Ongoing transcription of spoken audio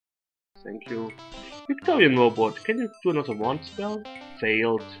Thank you. Victorian robot, can you do another wand spell?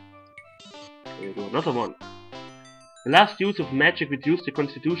 Failed. Can you do another one? The last use of magic reduced the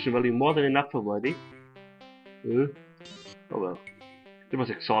constitution value more than enough already. Oh well. It was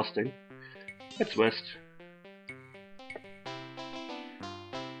exhausting. Let's rest.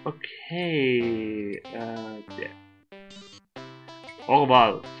 Okay. Yeah.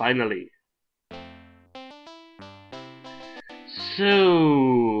 Orval, finally.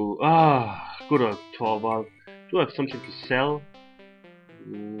 So, good old Torval. Do I have something to sell?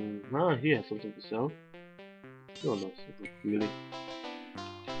 He has something to sell. No, not really.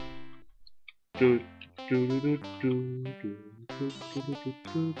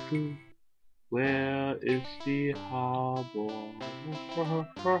 Where is the harbor?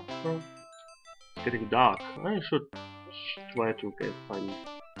 It's getting dark. I should try to find.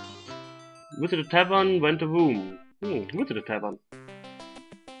 Visit the tavern, rent a room. Visit the tavern.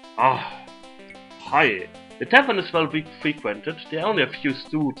 Hi. The tavern is well frequented. There are only a few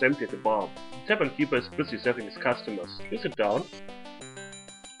stools empty at the bar. The tavern keeper is busy serving his customers. You sit down.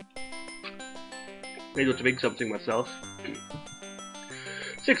 Maybe I'll drink something myself.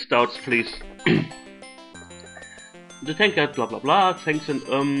 6 stouts, please. The tankard, blah blah blah. Thanks and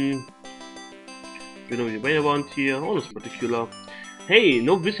you know your way around here. All is particular. Hey,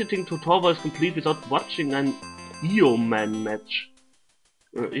 no visiting to Torval is complete without watching an Eoman match.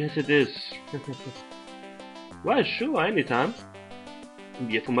 Yes, it is. Well, sure, anytime.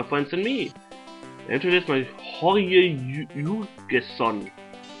 Beer for my friends and me. I introduce my Horje Yugeson.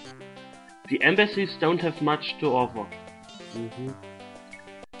 The embassies don't have much to offer.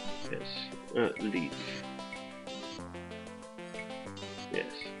 Yes. Leave.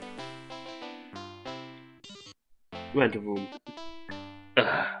 Yes. Rent a room.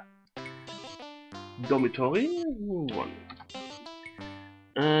 Dormitory 1.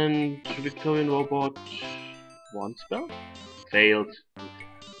 And Victorian robot 1 spell? Failed.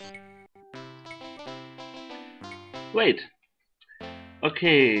 Wait.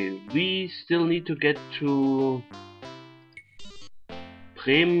 Okay, we still need to get to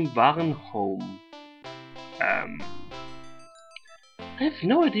Warenholm. I have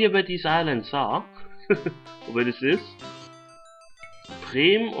no idea where these islands are. Or where this is.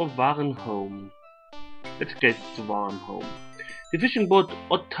 Prem or Warenholm? Let's get to Warenholm. The fishing boat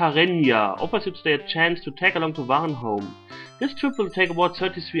Arkania offers you today a chance to tag along to Warenholm. This trip will take about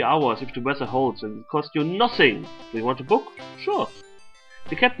 33 hours if the weather holds and will cost you nothing. Do you want to book? Sure.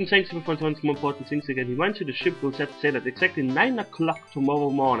 The captain thanks you for once more important things again. He reminds you the ship will set sail at exactly 9 o'clock tomorrow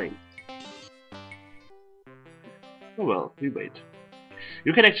morning. Oh well, we wait.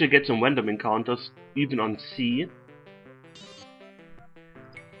 You can actually get some random encounters, even on sea.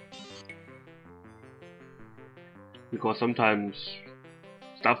 Because sometimes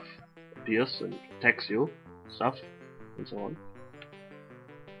stuff appears and attacks you, stuff, and so on.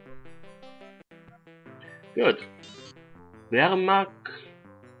 Good. Wehrmacht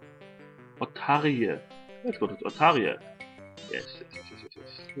Arkania. Let's go to Arkania. Yes.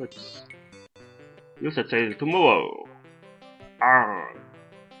 Let's use that sail tomorrow.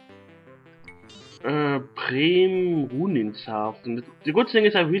 Prem Runinshafen. The good thing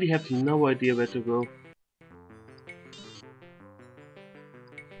is I really have no idea where to go.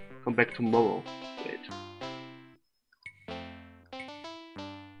 Come back tomorrow. Wait.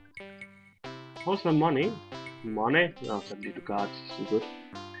 How's my money? Money? No, 72 cards. So good.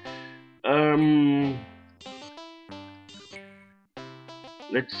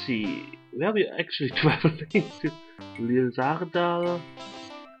 Let's see. Where are we actually traveling to? Lilsardal.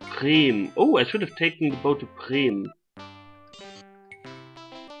 Prem. Oh, I should have taken the boat to Prem.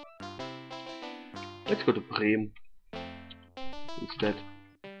 Let's go to Prem instead.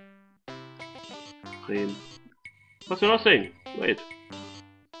 Prem. What's nothing? Wait.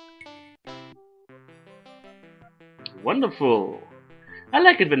 Wonderful. I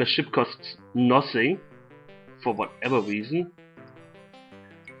like it when a ship costs nothing for whatever reason.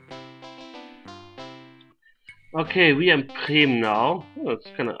 Okay, we are in Prem now. Oh, it's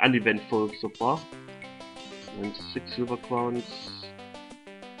kind of uneventful so far. And 6 silver crowns.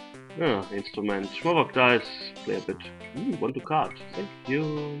 Instrument. Schmorok dice. Play a bit. 1 to card. Thank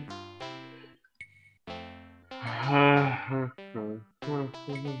you.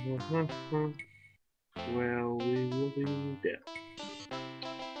 Well, we will be there.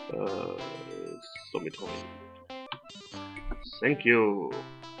 Dormitory. Thank you.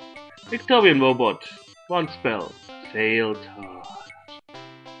 Victorian robot. 1 spell. Failed.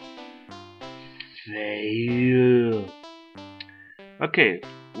 Fail. Okay.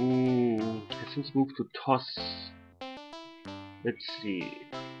 Let's move to toss. Let's see.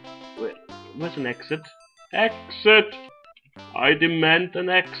 Wait. Where's an exit? Exit! I demand an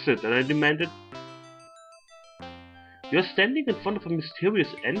exit, and I demand it. You're standing in front of a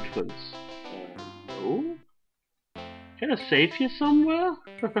mysterious entrance. No? Can I save here somewhere?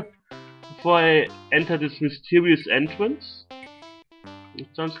 Before I enter this mysterious entrance? It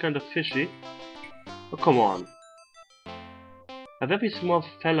sounds kind of fishy. Oh, come on. A very small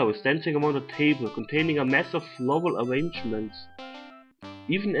fellow is dancing around a table containing a mass of floral arrangements.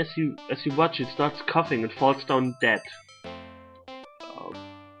 Even as you watch, it starts coughing and falls down dead.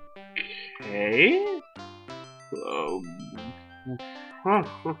 Okay.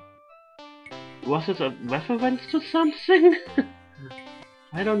 Was it a reference to something?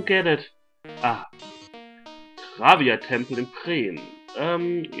 I don't get it. Ah. Travia Temple in Bremen.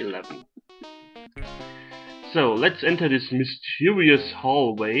 11. So, let's enter this mysterious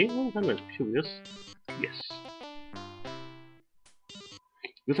hallway. Oh, that's mysterious. Yes.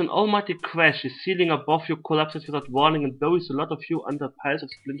 With an almighty crash, the ceiling above you collapses without warning and buries a lot of you under piles of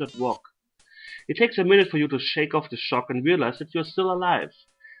splintered rock. It takes a minute for you to shake off the shock and realize that you are still alive.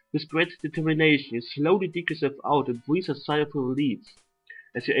 With great determination, you slowly dig yourself out and breathe a sigh of relief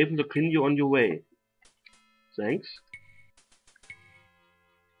as you're able to continue on your way. Thanks.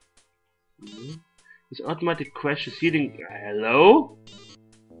 This automatic crash is healing. Hello?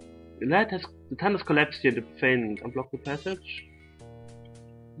 The tunnel has collapsed here in the plane. Unblock the passage.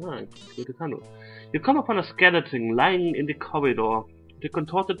 Ah, clear the tunnel. You come upon a skeleton lying in the corridor. The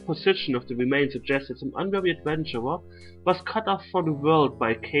contorted position of the remains suggests that some unwary adventurer was cut off from the world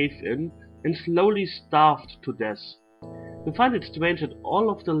by a cave-in and slowly starved to death. You find it strange that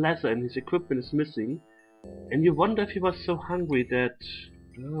all of the leather in his equipment is missing, and you wonder if he was so hungry that...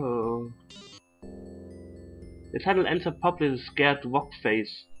 Oh... The tunnel ends abruptly with a scared rock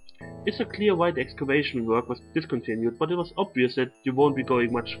face. It's a clear why the excavation work was discontinued, but it was obvious that you won't be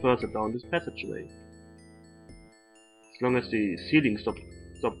going much further down this passageway. As long as the ceiling stop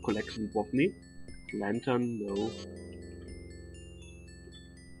collapsing above me. Lantern, no.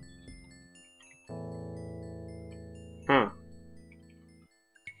 Huh.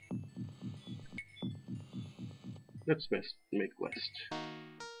 Let's make west.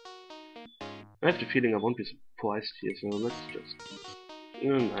 I have the feeling I won't be surprised here, so let's just...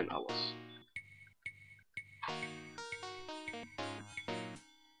 9 hours.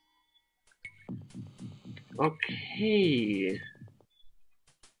 Okay.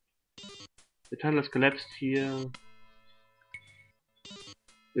 The tunnel has collapsed here.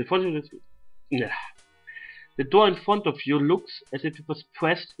 The door in front of you looks as if it was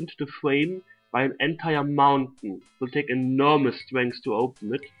pressed into the frame by an entire mountain. It will take enormous strength to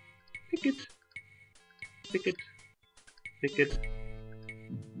open it. Pick it. Pick it. Pick it.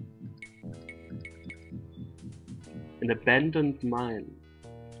 An abandoned mine.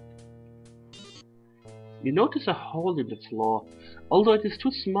 You notice a hole in the floor. Although it is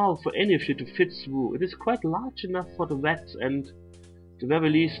too small for any of you to fit through, it is quite large enough for the rats and, at the very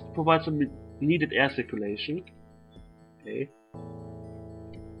least, provide some needed air circulation. Okay.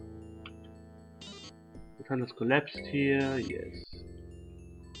 The tunnel has collapsed here, yes.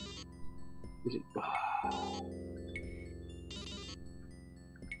 Is it...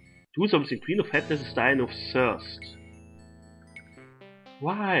 Do something. Queen of Happiness is dying of thirst.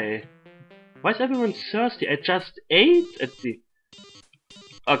 Why? Why is everyone thirsty? I just ate at the...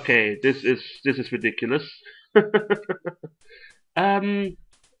 Okay, this is ridiculous.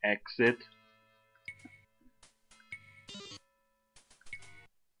 Exit.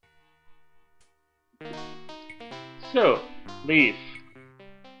 So, leave.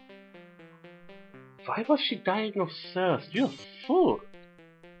 Why was she dying of thirst? You're full.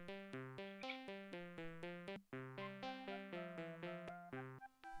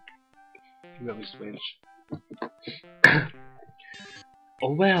 Very strange.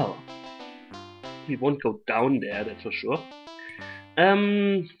 Oh well. We won't go down there, that's for sure.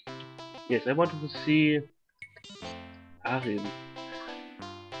 Yes, I wanted to see Arin.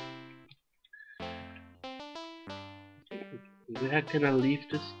 Where can I leave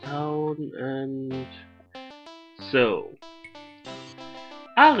this town? And so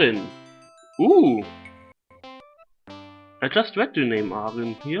Arin. Ooh. I just read the name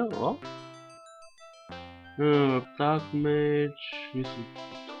Arin here, or? Dark Mage, hier ist ein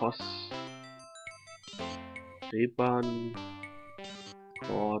Toss, Reban,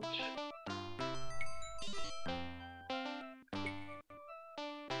 Gott.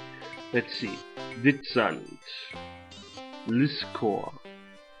 Let's see, Witzand, Liskor.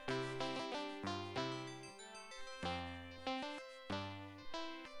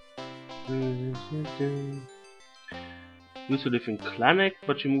 used to live in Klanek,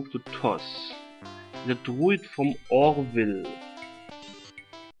 but she moved to Tos. The druid from Orville.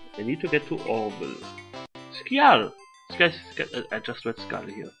 I need to get to Orville. Skial! I just read Skull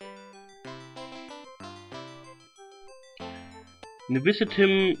here. When you visit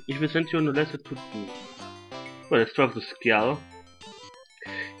him, he will send you on a letter to do. Well, let's travel to Skial.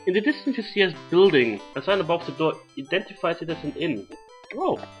 In the distance you see a building. A sign above the door identifies it as an inn.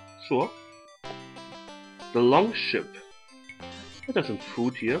 Oh, sure. The Longship. There's some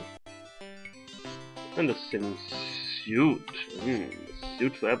food here. And the same suit. A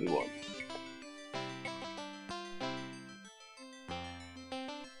suit for everyone.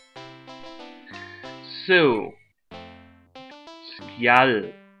 So.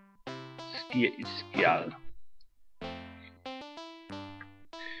 Skial. Skial.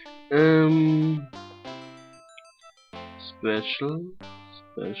 Special.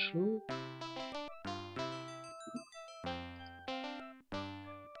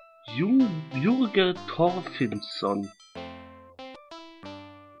 Jurger Thorfinson.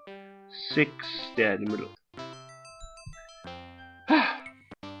 6 there in the middle.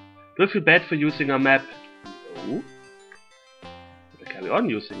 Do I feel bad for using a map? No. But I carry on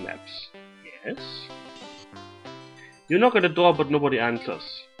using maps. Yes. You knock at the door but nobody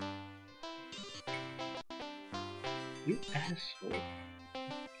answers. You asshole.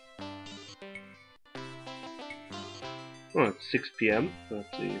 Oh, it's 6 PM. Let's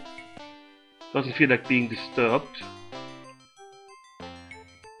see. Doesn't feel like being disturbed.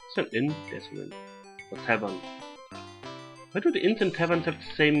 It's an inn? There's an inn. Or tavern. Why do the inns and taverns have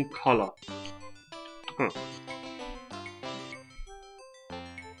the same color? Huh.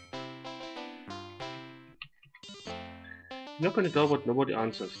 Knock on the door but nobody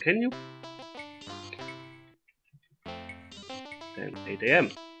answers. Can you? Then 8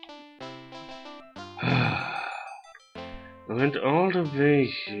 AM. I went all the way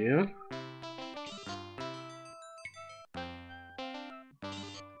here.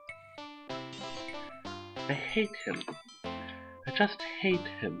 I hate him. I just hate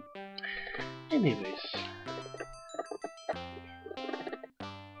him. Anyways.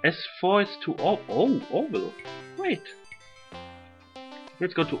 S4 is to Orville. Wait.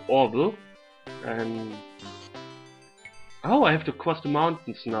 Let's go to Orville. And... oh, I have to cross the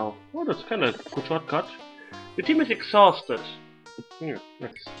mountains now. Oh, that's kind of a good shortcut. The team is exhausted. Here,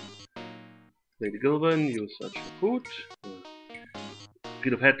 nice. Lady Gilvin, you search for food.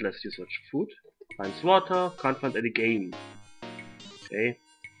 Guild of Headless, you search for food. Finds water, can't find any game. Okay.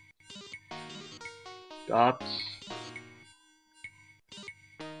 Guards.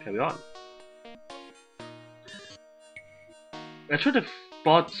 Carry on. I should have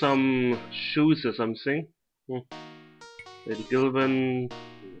bought some shoes or something. Lady Gilvin.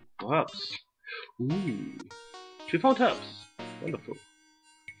 Herbs. Ooh. She found herbs. Wonderful.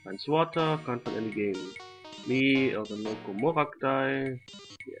 Finds water, can't find any game. Me, Elvanoko Morakdai.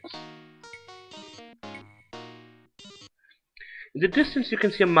 Yes. In the distance you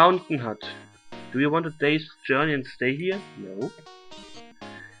can see a mountain hut. Do you want a day's journey and stay here? No.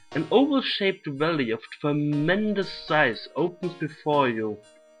 An oval-shaped valley of tremendous size opens before you.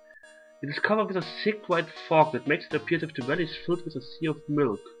 It is covered with a thick white fog that makes it appear as if the valley is filled with a sea of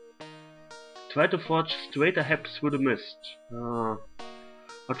milk. Try to forge straight ahead through the mist. Or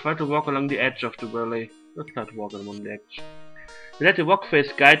try to walk along the edge of the valley. Let's try to walk along the edge. You let the rock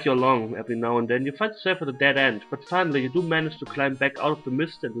face guide you along every now and then. You find yourself at a dead end, but finally you do manage to climb back out of the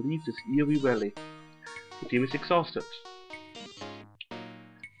mist and leave this eerie valley. The team is exhausted.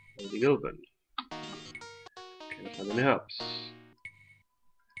 Lady Gilvin. Can't find any herbs.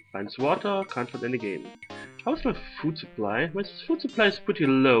 Finds water, can't find any game. How's my food supply? My food supply is pretty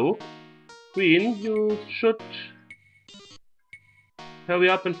low. Queen, you should hurry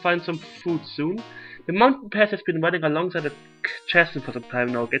up and find some food soon. The mountain pass has been running alongside the chasm for some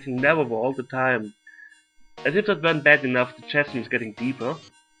time now, getting narrower all the time. As if that weren't bad enough, the chasm is getting deeper.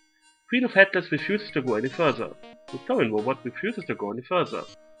 Queen of Headless refuses to go any further. The Towing Robot refuses to go any further.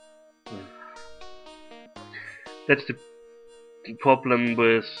 That's the problem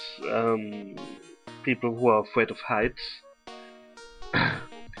with people who are afraid of heights.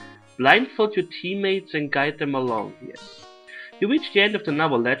 Blindfold your teammates and guide them along. Yes. You reach the end of the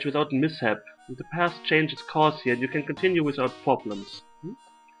narrow ledge without mishap. The path changes course here and you can continue without problems.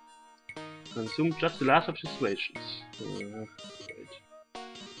 Consume just the last of situations. Right.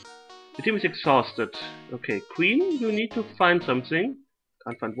 The team is exhausted. Okay, Queen, you need to find something.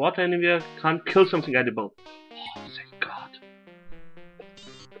 Can't find water anywhere. Can't kill something edible. Oh, thank God.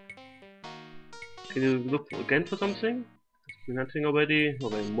 Can you look again for something? Nothing already.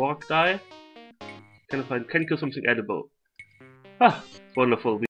 Already Morg die. Can kill something edible. Ah, wonderful.